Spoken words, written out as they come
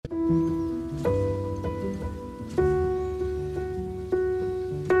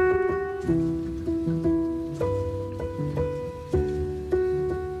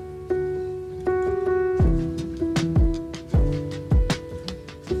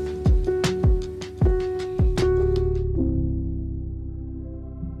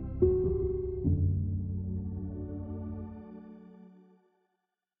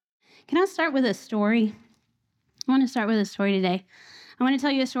start with a story. I want to start with a story today. I want to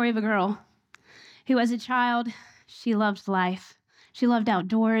tell you a story of a girl who, as a child, she loved life. She loved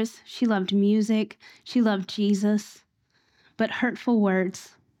outdoors. She loved music. She loved Jesus. But hurtful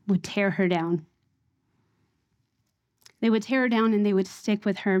words would tear her down. They would tear her down and they would stick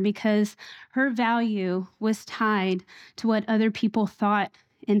with her because her value was tied to what other people thought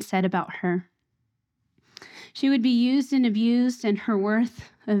and said about her. She would be used and abused, and her worth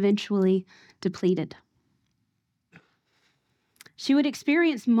eventually depleted. She would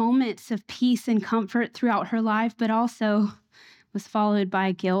experience moments of peace and comfort throughout her life, but also was followed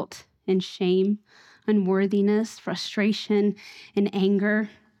by guilt and shame, unworthiness, frustration, and anger.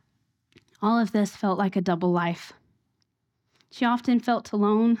 All of this felt like a double life. She often felt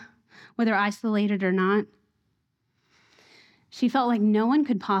alone, whether isolated or not. She felt like no one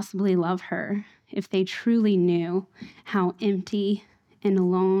could possibly love her if they truly knew how empty and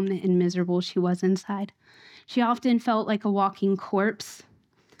alone and miserable she was inside. She often felt like a walking corpse,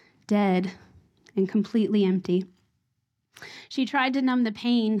 dead and completely empty. She tried to numb the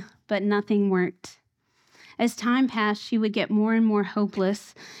pain, but nothing worked. As time passed, she would get more and more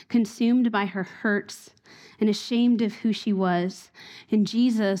hopeless, consumed by her hurts, and ashamed of who she was, and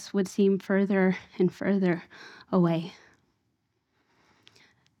Jesus would seem further and further away.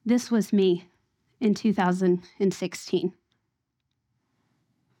 This was me in 2016.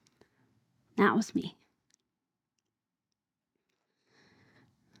 That was me.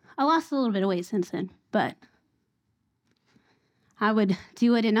 I lost a little bit of weight since then, but I would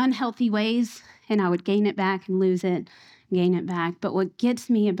do it in unhealthy ways, and I would gain it back and lose it, gain it back. But what gets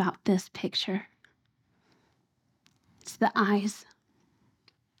me about this picture, it's the eyes.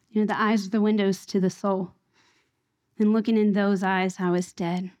 The eyes are the windows to the soul. And looking in those eyes, I was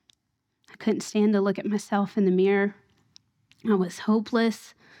dead. I couldn't stand to look at myself in the mirror. I was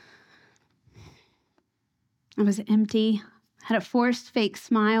hopeless. I was empty. I had a forced fake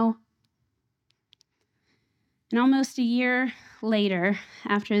smile. And almost a year later,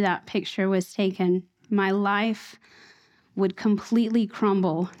 after that picture was taken, my life would completely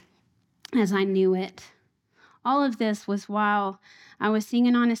crumble as I knew it. All of this was while I was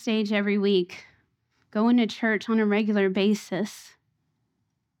singing on a stage every week, going to church on a regular basis.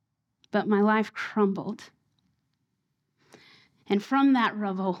 But my life crumbled. And from that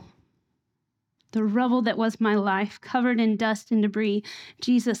rubble, the rubble that was my life, covered in dust and debris,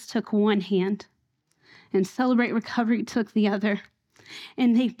 Jesus took one hand, and Celebrate Recovery took the other,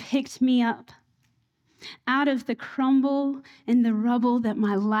 and they picked me up out of the crumble and the rubble that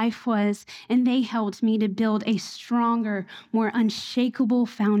my life was, and they helped me to build a stronger, more unshakable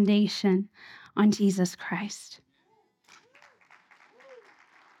foundation on Jesus Christ.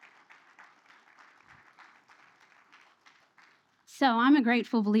 So I'm a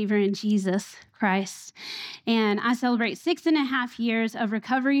grateful believer in Jesus Christ, and I celebrate 6.5 years of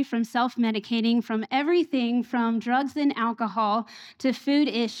recovery from self-medicating, from everything from drugs and alcohol to food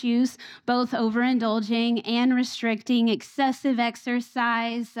issues, both overindulging and restricting, excessive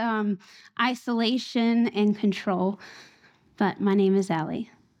exercise, isolation, and control. But my name is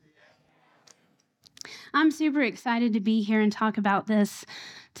Allie. I'm super excited to be here and talk about this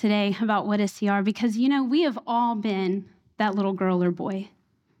today, about what is CR, because, we have all been that little girl or boy,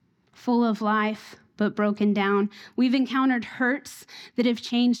 full of life, but broken down. We've encountered hurts that have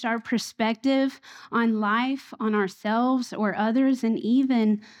changed our perspective on life, on ourselves or others, and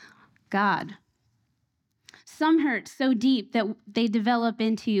even God. Some hurts so deep that they develop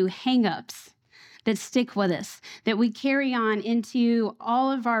into hang-ups that stick with us, that we carry on into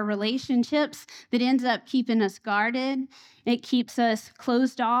all of our relationships, that ends up keeping us guarded. It keeps us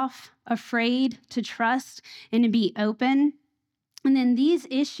closed off, afraid to trust and to be open. And then these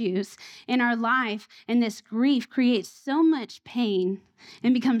issues in our life and this grief creates so much pain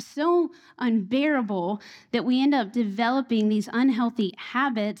and becomes so unbearable that we end up developing these unhealthy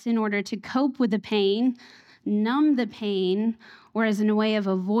habits in order to cope with the pain, numb the pain, or as in a way of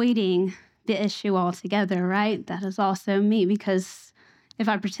avoiding the issue altogether, right? That is also me, because if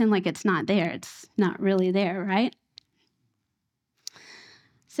I pretend like it's not there, it's not really there, right?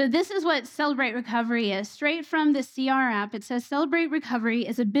 So this is what Celebrate Recovery is. Straight from the CR app, it says Celebrate Recovery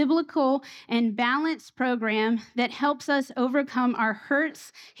is a biblical and balanced program that helps us overcome our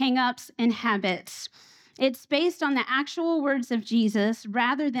hurts, hang-ups, and habits. It's based on the actual words of Jesus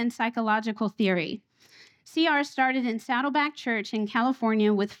rather than psychological theory. CR started in Saddleback Church in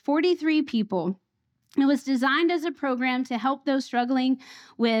California with 43 people It was designed as a program to help those struggling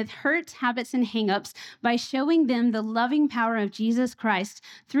with hurts, habits, and hangups by showing them the loving power of Jesus Christ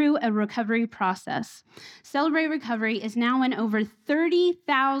through a recovery process. Celebrate Recovery is now in over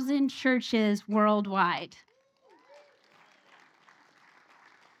 30,000 churches worldwide.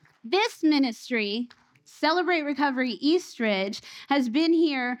 This ministry, Celebrate Recovery Eastridge, has been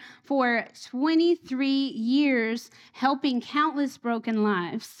here for 23 years, helping countless broken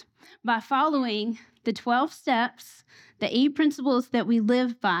lives by following the 12 steps, the 8 principles that we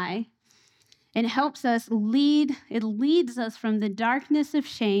live by. It helps us it leads us from the darkness of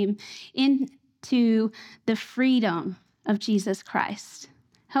shame into the freedom of Jesus Christ.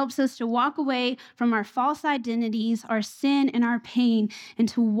 Helps us to walk away from our false identities, our sin, and our pain, and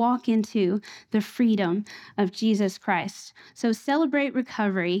to walk into the freedom of Jesus Christ. So Celebrate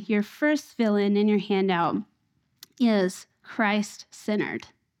Recovery, your first fill-in in your handout, is Christ-centered.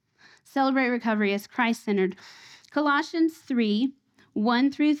 Celebrate Recovery is Christ-centered. Colossians 3,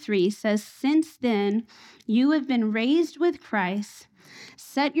 1-3 says, "Since then you have been raised with Christ,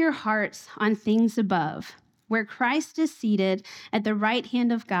 set your hearts on things above, where Christ is seated at the right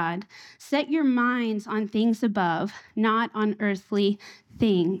hand of God. Set your minds on things above, not on earthly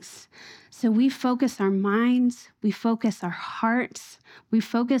things." So we focus our minds, we focus our hearts, we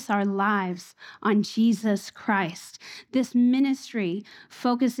focus our lives on Jesus Christ. This ministry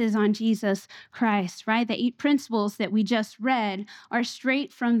focuses on Jesus Christ, right? The 8 principles that we just read are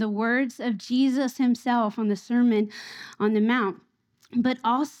straight from the words of Jesus himself on the Sermon on the Mount. But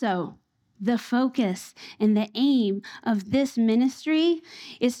also, the focus and the aim of this ministry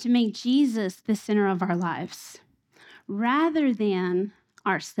is to make Jesus the center of our lives rather than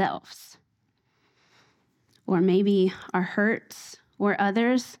ourselves or maybe our hurts or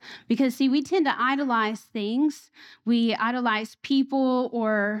others. Because see, we tend to idolize things. We idolize people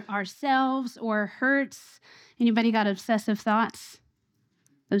or ourselves or hurts. Anybody got obsessive thoughts?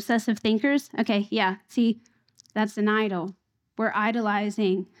 Obsessive thinkers? Okay, yeah. See, that's an idol. We're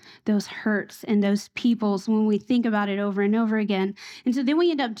idolizing those hurts and those peoples when we think about it over and over again. And so then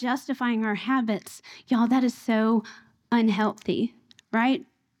we end up justifying our habits. Y'all, that is so unhealthy, right?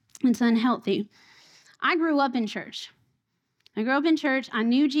 It's unhealthy. I grew up in church. I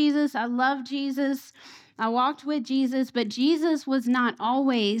knew Jesus. I loved Jesus. I walked with Jesus, but Jesus was not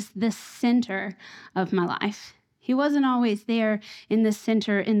always the center of my life. He wasn't always there in the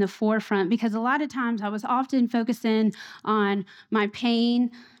center, in the forefront, because a lot of times I was often focusing on my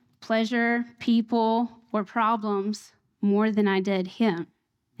pain, pleasure, people, or problems more than I did him.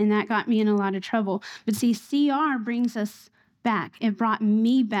 And that got me in a lot of trouble. But see, CR brings us back. It brought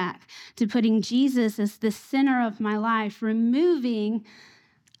me back to putting Jesus as the center of my life, removing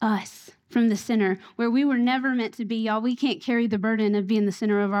us from the center where we were never meant to be. Y'all, we can't carry the burden of being the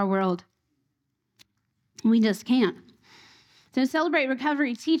center of our world. We just can't. So Celebrate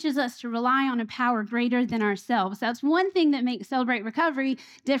Recovery teaches us to rely on a power greater than ourselves. That's one thing that makes Celebrate Recovery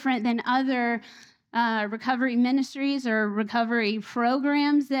different than other recovery ministries or recovery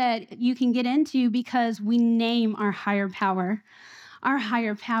programs that you can get into, because we name our higher power. Our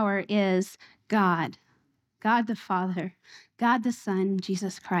higher power is God, God the Father, God the Son,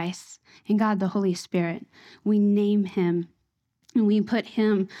 Jesus Christ, and God the Holy Spirit. We name him and we put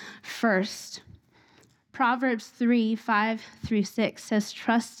him first. Proverbs 3, 5-6 says,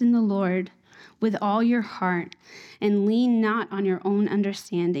 "Trust in the Lord with all your heart and lean not on your own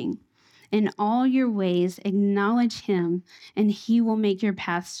understanding. In all your ways acknowledge him, and he will make your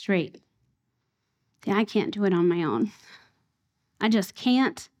path straight." Yeah, I can't do it on my own. I just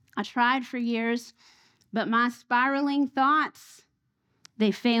can't. I tried for years, but my spiraling thoughts,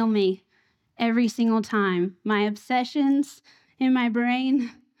 they fail me every single time. My obsessions in my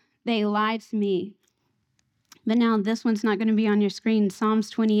brain, they lie to me. But now this one's not going to be on your screen.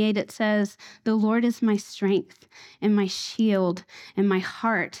 Psalms 28, it says, "The Lord is my strength and my shield, and my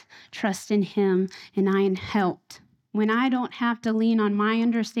heart trusts in him, and I am helped." When I don't have to lean on my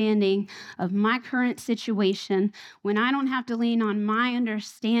understanding of my current situation, when I don't have to lean on my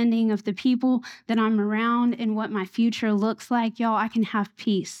understanding of the people that I'm around and what my future looks like, y'all, I can have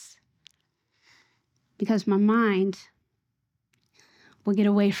peace. Because my mind will get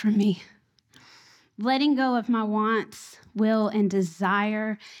away from me. Letting go of my wants, will, and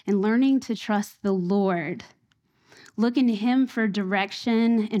desire, and learning to trust the Lord. Looking to him for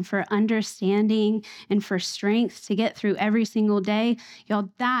direction and for understanding and for strength to get through every single day.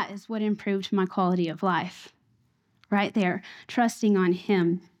 Y'all, that is what improved my quality of life. Right there, trusting on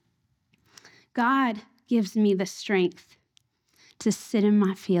him. God gives me the strength to sit in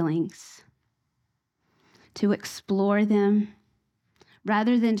my feelings, to explore them,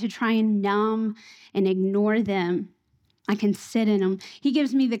 Rather than to try and numb and ignore them, I can sit in them. He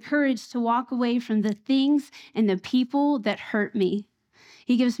gives me the courage to walk away from the things and the people that hurt me.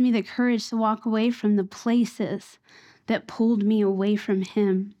 He gives me the courage to walk away from the places that pulled me away from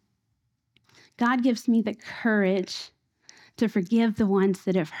him. God gives me the courage to forgive the ones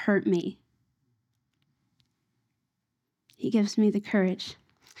that have hurt me. He gives me the courage.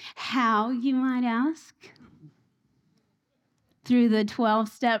 How, you might ask? Through the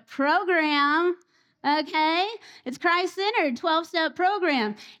 12-step program, okay? It's Christ-centered 12-step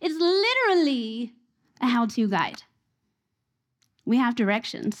program. It's literally a how-to guide. We have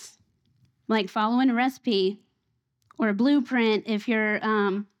directions, like following a recipe or a blueprint if you're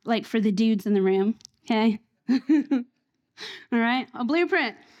like for the dudes in the room, okay? All right, a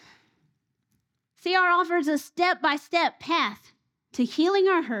blueprint. CR offers a step-by-step path to healing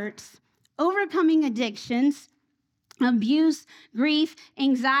our hurts, overcoming addictions, abuse, grief,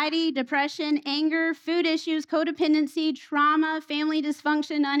 anxiety, depression, anger, food issues, codependency, trauma, family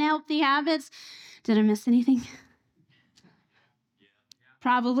dysfunction, unhealthy habits. Did I miss anything?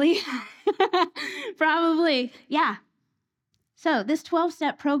 Probably. Probably, yeah. So this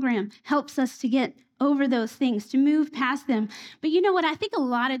 12-step program helps us to get over those things, to move past them. But you know what? I think a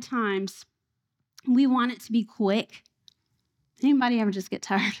lot of times we want it to be quick. Anybody ever just get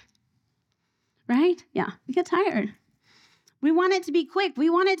tired? Right? Yeah, we get tired. We want it to be quick.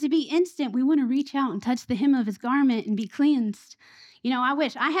 We want it to be instant. We want to reach out and touch the hem of his garment and be cleansed. You know,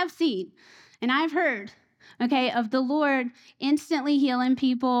 I have seen and I've heard, okay, of the Lord instantly healing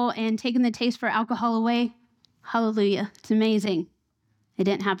people and taking the taste for alcohol away. Hallelujah. It's amazing. It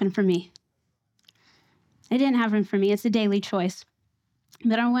didn't happen for me. It didn't happen for me. It's a daily choice.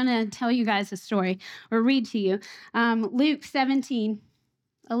 But I want to tell you guys a story or read to you. Luke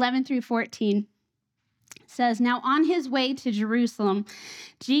 17:11 through 14 says, "Now on his way to Jerusalem,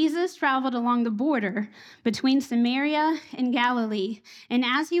 Jesus traveled along the border between Samaria and Galilee. And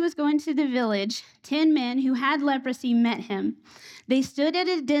as he was going to the village, 10 men who had leprosy met him. They stood at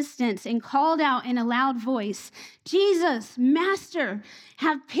a distance and called out in a loud voice, 'Jesus, Master,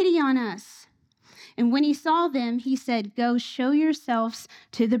 have pity on us.' And when he saw them, he said, 'Go show yourselves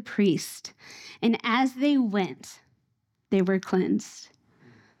to the priest.' And as they went, they were cleansed."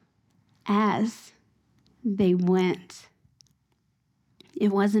 As they went.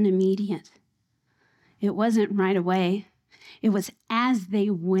 It wasn't immediate. It wasn't right away. It was as they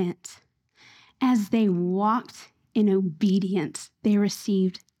went. As they walked in obedience, they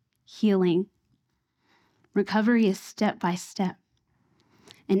received healing. Recovery is step by step.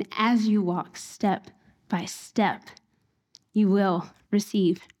 And as you walk step by step, you will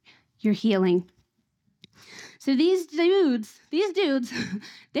receive your healing. So these dudes,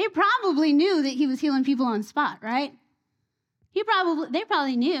 they probably knew that he was healing people on the spot, right? They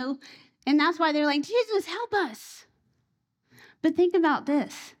probably knew. And that's why they're like, "Jesus, help us." But think about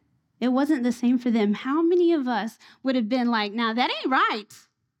this. It wasn't the same for them. How many of us would have been like, "Now that ain't right.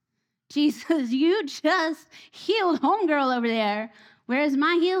 Jesus, you just healed homegirl over there. Where's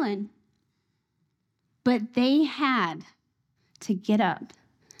my healing?" But they had to get up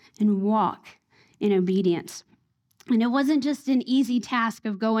and walk in obedience. And it wasn't just an easy task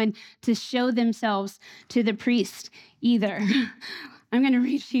of going to show themselves to the priest either. I'm going to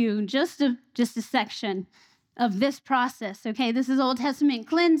read to you just a section of this process, okay? This is Old Testament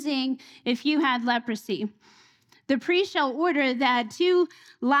cleansing if you had leprosy. "The priest shall order that 2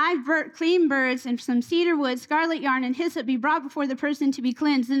 live clean birds and some cedar wood, scarlet yarn, and hyssop be brought before the person to be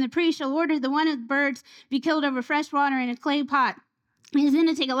cleansed. Then the priest shall order the one of the birds be killed over fresh water in a clay pot. He's then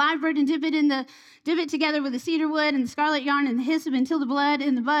to take a live bird and dip it together with the cedar wood and the scarlet yarn and the hyssop until the blood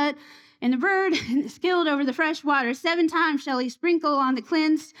in the butt and the bird is killed over the fresh water. 7 times shall he sprinkle on the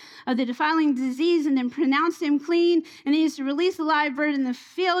cleansed of the defiling disease and then pronounce him clean. And he is to release the live bird in the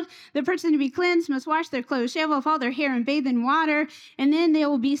field. The person to be cleansed must wash their clothes, shave off all their hair, and bathe in water. And then they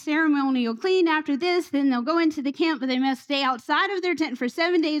will be ceremonial clean after this. Then they'll go into the camp, but they must stay outside of their tent for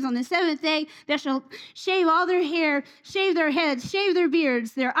 7 days. On the 7th day, they shall shave all their hair, shave their heads, shave their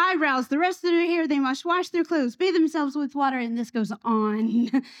beards, their eyebrows, the rest of their hair. They must wash their clothes, bathe themselves with water." And this goes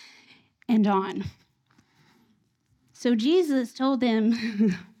on and on. So Jesus told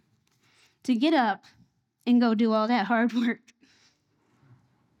them to get up and go do all that hard work.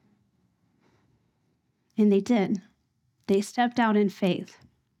 And they did. They stepped out in faith.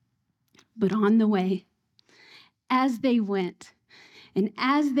 But on the way, as they went and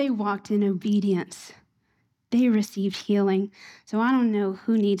as they walked in obedience, they received healing. So I don't know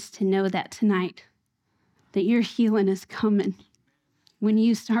who needs to know that tonight, that your healing is coming when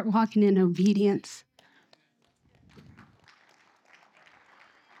you start walking in obedience.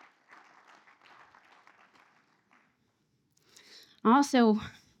 Also,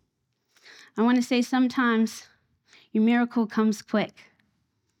 I want to say sometimes your miracle comes quick,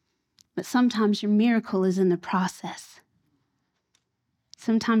 but sometimes your miracle is in the process.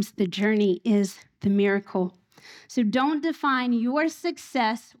 Sometimes the journey is the miracle. So don't define your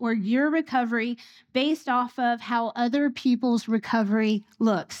success or your recovery based off of how other people's recovery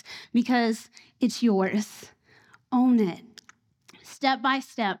looks, because it's yours. Own it. Step by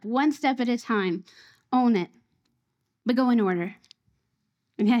step, one step at a time. Own it. But go in order.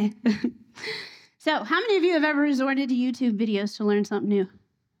 Okay? So, how many of you have ever resorted to YouTube videos to learn something new?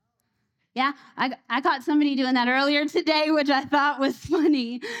 Yeah, I caught somebody doing that earlier today, which I thought was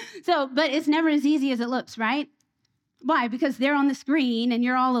funny. But it's never as easy as it looks, right? Why? Because they're on the screen and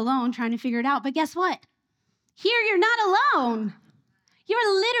you're all alone trying to figure it out. But guess what? Here, you're not alone.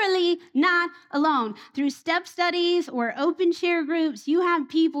 You're literally not alone. Through step studies or open share groups, you have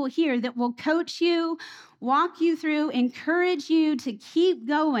people here that will coach you, walk you through, encourage you to keep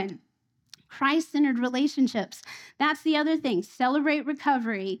going. Christ-centered relationships. That's the other thing. Celebrate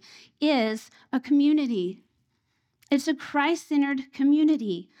Recovery is a community. It's a Christ-centered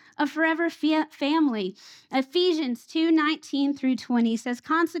community, a forever family. Ephesians 2:19 through 20 says,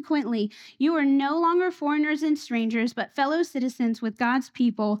 consequently, you are no longer foreigners and strangers, but fellow citizens with God's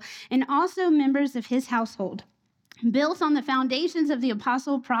people and also members of his household, built on the foundations of the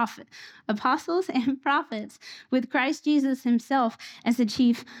apostles and prophets, with Christ Jesus himself as the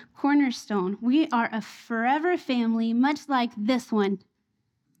chief cornerstone. We are a forever family, much like this one.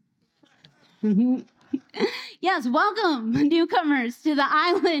 Yes, welcome, newcomers, to the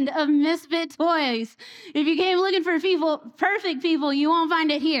island of misfit toys. If you came looking for perfect people, you won't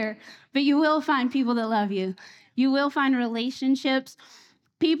find it here, but you will find people that love you. You will find relationships,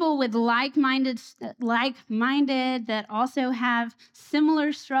 people with like-minded that also have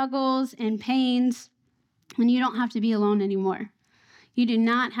similar struggles and pains, and you don't have to be alone anymore. You do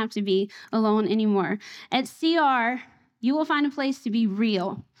not have to be alone anymore. At CR, you will find a place to be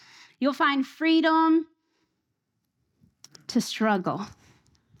real. You'll find freedom to struggle.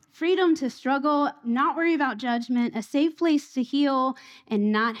 Freedom to struggle, not worry about judgment, a safe place to heal,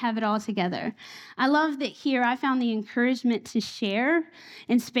 and not have it all together. I love that here I found the encouragement to share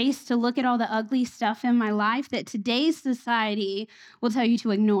and space to look at all the ugly stuff in my life that today's society will tell you to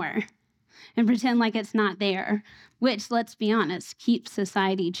ignore and pretend like it's not there, which, let's be honest, keeps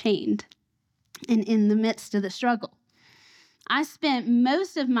society chained and in the midst of the struggle. I spent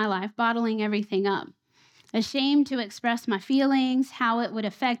most of my life bottling everything up, ashamed to express my feelings, how it would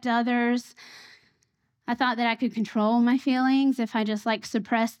affect others. I thought that I could control my feelings if I just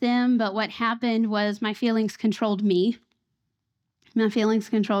suppressed them, but what happened was my feelings controlled me. My feelings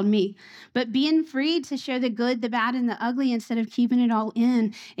controlled me. But being free to share the good, the bad, and the ugly instead of keeping it all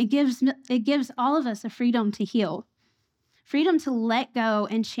in, it gives all of us a freedom to heal. Freedom to let go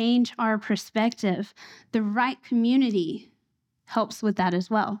and change our perspective. The right community helps with that as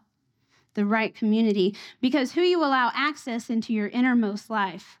well. The right community, because who you allow access into your innermost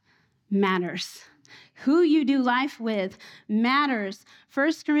life matters. Who you do life with matters.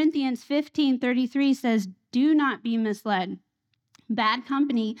 1 Corinthians 15:33 says, do not be misled. Bad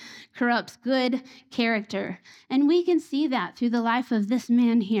company corrupts good character. And we can see that through the life of this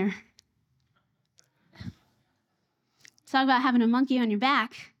man here. Talk about having a monkey on your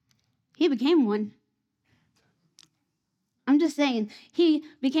back. He became one. I'm just saying, he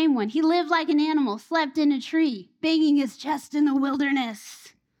became one. He lived like an animal, slept in a tree, banging his chest in the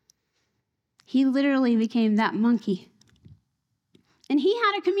wilderness. He literally became that monkey. And he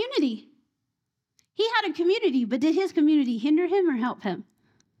had a community. He had a community, but did his community hinder him or help him?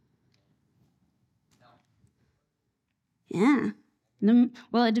 Yeah.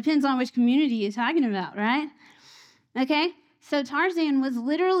 Well, it depends on which community you're talking about, right? Okay? So Tarzan was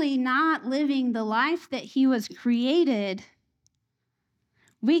literally not living the life that he was created.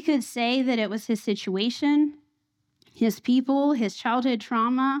 We could say that it was his situation, his people, his childhood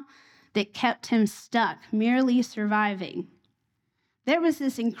trauma that kept him stuck, merely surviving. There was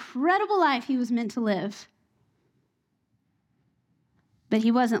this incredible life he was meant to live, but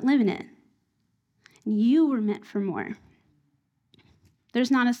he wasn't living it. You were meant for more.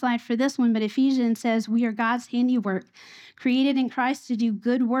 There's not a slide for this one, but Ephesians says we are God's handiwork, created in Christ to do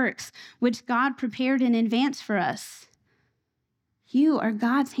good works, which God prepared in advance for us. You are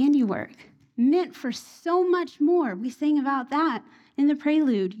God's handiwork, meant for so much more. We sang about that in the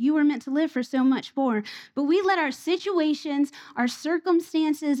prelude. You were meant to live for so much more. But we let our situations, our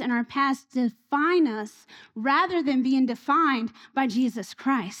circumstances, and our past define us rather than being defined by Jesus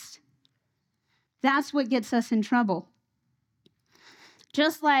Christ. That's what gets us in trouble.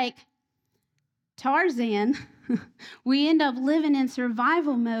 Just like Tarzan, We end up living in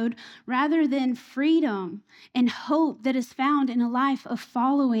survival mode rather than freedom and hope that is found in a life of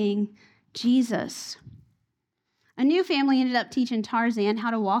following Jesus. A new family ended up teaching Tarzan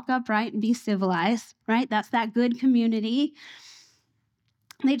how to walk upright and be civilized, right? That's that good community.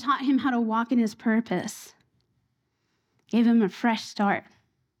 They taught him how to walk in his purpose, gave him a fresh start.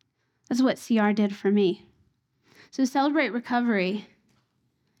 That's what CR did for me. So Celebrate Recovery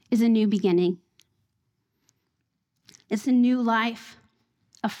is a new beginning. It's a new life,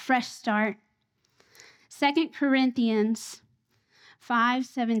 a fresh start. 2 Corinthians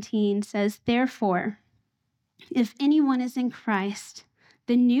 5:17 says, "Therefore, if anyone is in Christ,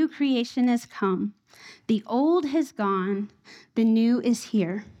 the new creation has come. The old has gone, the new is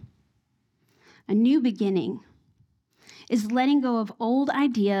here." A new beginning is letting go of old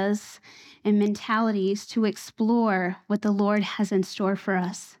ideas and mentalities to explore what the Lord has in store for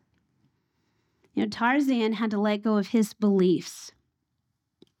us. Tarzan had to let go of his beliefs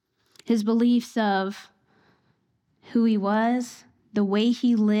of who he was, the way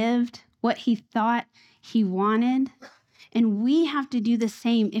he lived, what he thought he wanted. And we have to do the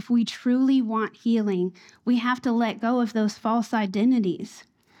same if we truly want healing. We have to let go of those false identities.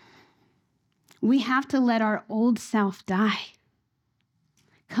 We have to let our old self die.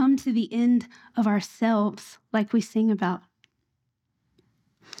 Come to the end of ourselves, like we sing about.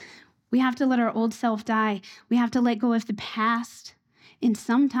 We have to let our old self die. We have to let go of the past. And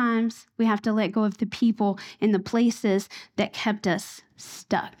sometimes we have to let go of the people and the places that kept us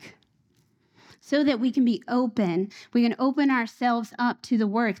stuck so that we can be open. We can open ourselves up to the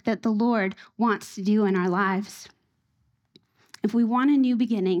work that the Lord wants to do in our lives. If we want a new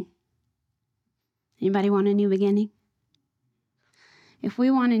beginning, anybody want a new beginning? If we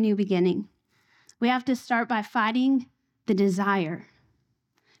want a new beginning, we have to start by fighting the desire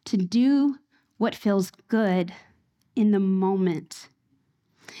to do what feels good in the moment,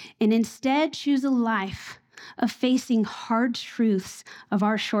 and instead choose a life of facing hard truths of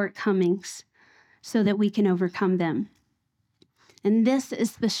our shortcomings so that we can overcome them. And this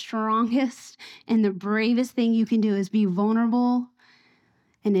is the strongest and the bravest thing you can do, is be vulnerable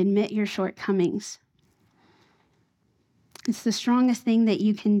and admit your shortcomings. It's the strongest thing that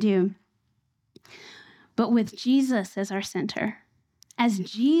you can do. But with Jesus as our center, as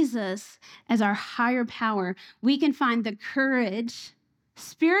Jesus as our higher power, we can find the courage,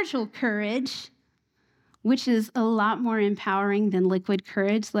 spiritual courage, which is a lot more empowering than liquid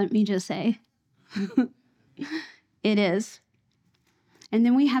courage, let me just say. It is. And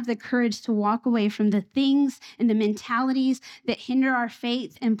then we have the courage to walk away from the things and the mentalities that hinder our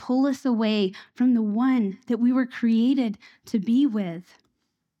faith and pull us away from the one that we were created to be with.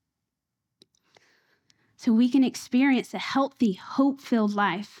 So we can experience a healthy, hope-filled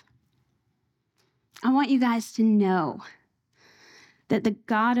life. I want you guys to know that the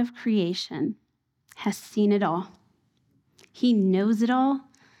God of creation has seen it all. He knows it all.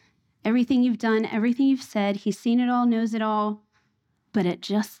 Everything you've done, everything you've said, he's seen it all, knows it all, but at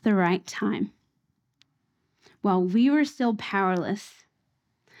just the right time. While we were still powerless,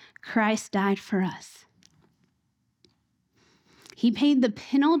 Christ died for us. He paid the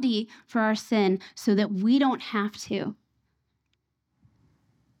penalty for our sin so that we don't have to.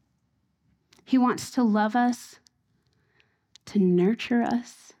 He wants to love us, to nurture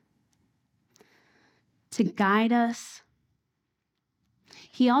us, to guide us.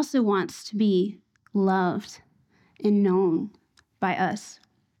 He also wants to be loved and known by us.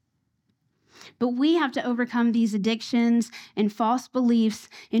 But we have to overcome these addictions and false beliefs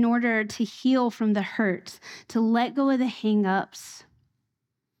in order to heal from the hurt, to let go of the hang-ups,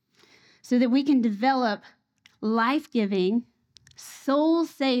 so that we can develop life-giving,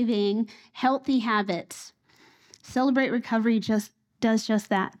 soul-saving, healthy habits. Celebrate Recovery does just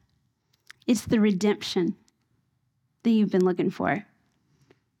that. It's the redemption that you've been looking for.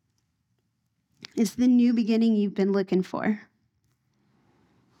 It's the new beginning you've been looking for.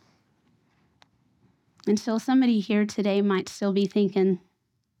 And so somebody here today might still be thinking,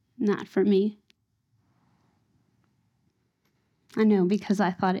 not for me. I know, because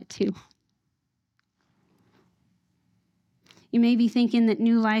I thought it too. You may be thinking that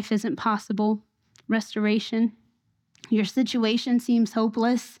new life isn't possible, restoration. Your situation seems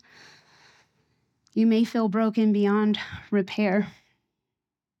hopeless. You may feel broken beyond repair.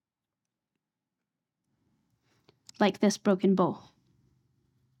 Like this broken bowl.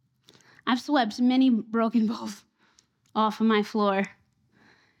 I've swept many broken bowls off of my floor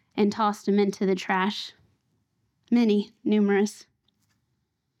and tossed them into the trash. Many, numerous.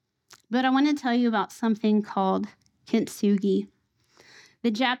 But I want to tell you about something called kintsugi.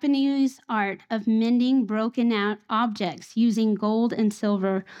 The Japanese art of mending broken out objects using gold and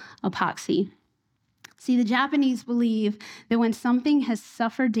silver epoxy. See, the Japanese believe that when something has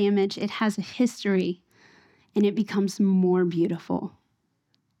suffered damage, it has a history and it becomes more beautiful,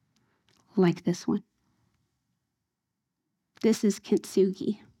 like this one. This is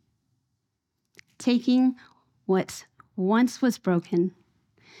kintsugi, taking what once was broken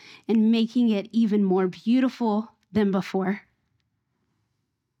and making it even more beautiful than before.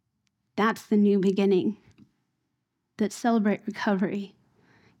 That's the new beginning that Celebrate Recovery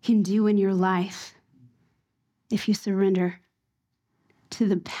can do in your life if you surrender to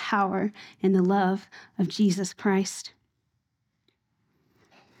the power and the love of Jesus Christ.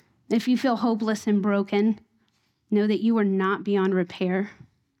 If you feel hopeless and broken, know that you are not beyond repair.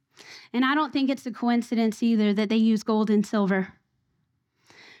 And I don't think it's a coincidence either that they use gold and silver,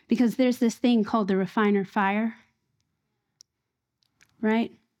 because there's this thing called the refiner fire,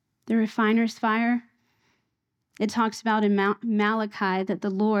 right? The refiner's fire. It talks about in Malachi that the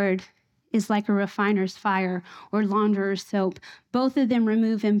Lord is like a refiner's fire or launderer's soap. Both of them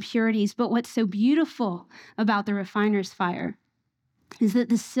remove impurities. But what's so beautiful about the refiner's fire is that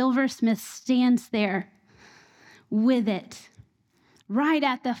the silversmith stands there with it, right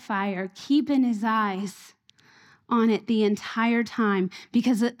at the fire, keeping his eyes on it the entire time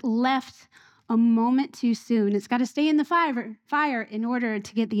because it left a moment too soon. It's got to stay in the fire in order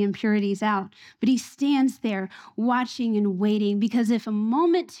to get the impurities out. But he stands there watching and waiting because if a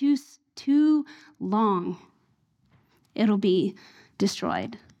moment too long, it'll be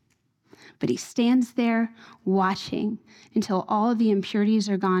destroyed. But he stands there watching until all of the impurities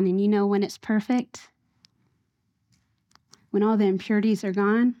are gone. And you know when it's perfect? When all the impurities are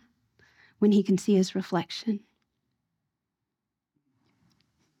gone, when he can see his reflection.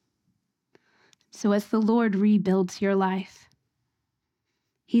 So as the Lord rebuilds your life,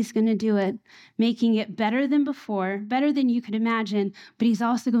 he's going to do it, making it better than before, better than you could imagine, but he's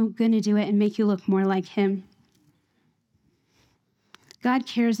also going to do it and make you look more like him. God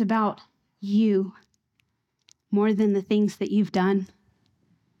cares about you more than the things that you've done.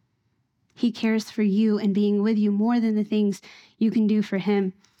 He cares for you and being with you more than the things you can do for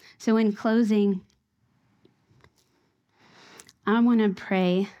him. So in closing, I want to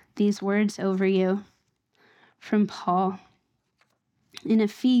pray these words over you from Paul in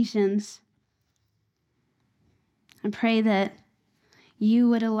Ephesians. I pray that you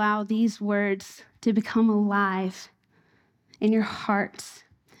would allow these words to become alive in your hearts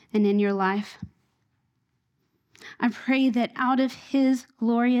and in your life. I pray that out of his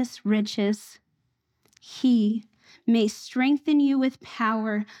glorious riches, he may strengthen you with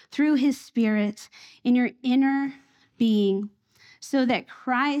power through his Spirit in your inner being, so that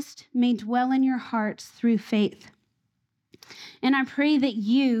Christ may dwell in your hearts through faith. And I pray that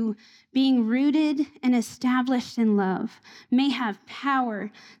you, being rooted and established in love, may have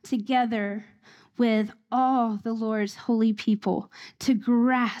power together with all the Lord's holy people to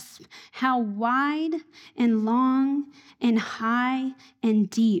grasp how wide and long and high and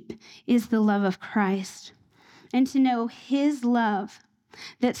deep is the love of Christ, and to know his love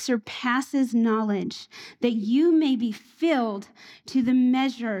that surpasses knowledge, that you may be filled to the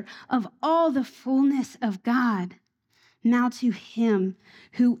measure of all the fullness of God. Now to him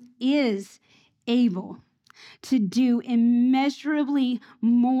who is able to do immeasurably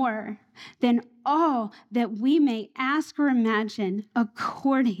more than all that we may ask or imagine,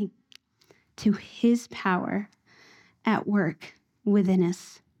 according to his power at work within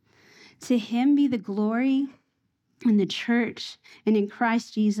us. To him be the glory in the church and in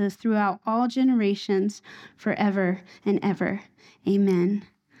Christ Jesus throughout all generations, forever and ever. Amen.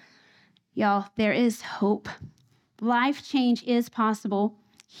 Y'all, there is hope. Life change is possible.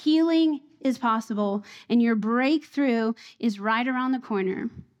 Healing is possible. And your breakthrough is right around the corner.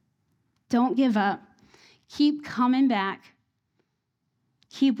 Don't give up. Keep coming back.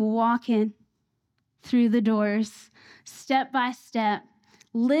 Keep walking through the doors, step by step.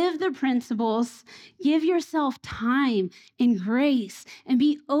 Live the principles. Give yourself time and grace and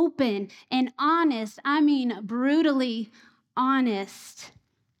be open and honest. I mean, brutally honest.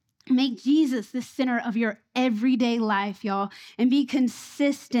 Make Jesus the center of your everyday life, y'all, and be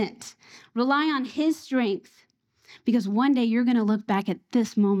consistent. Rely on his strength, because one day you're going to look back at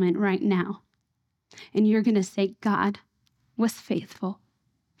this moment right now and you're going to say, God was faithful.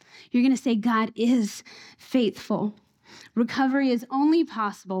 You're going to say, God is faithful. Recovery is only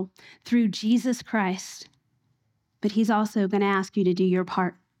possible through Jesus Christ, but he's also going to ask you to do your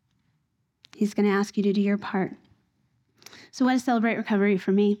part. He's going to ask you to do your part. So what is Celebrate Recovery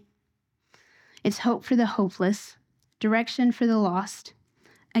for me? It's hope for the hopeless, direction for the lost,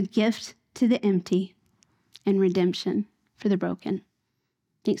 a gift to the empty, and redemption for the broken.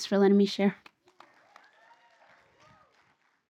 Thanks for letting me share.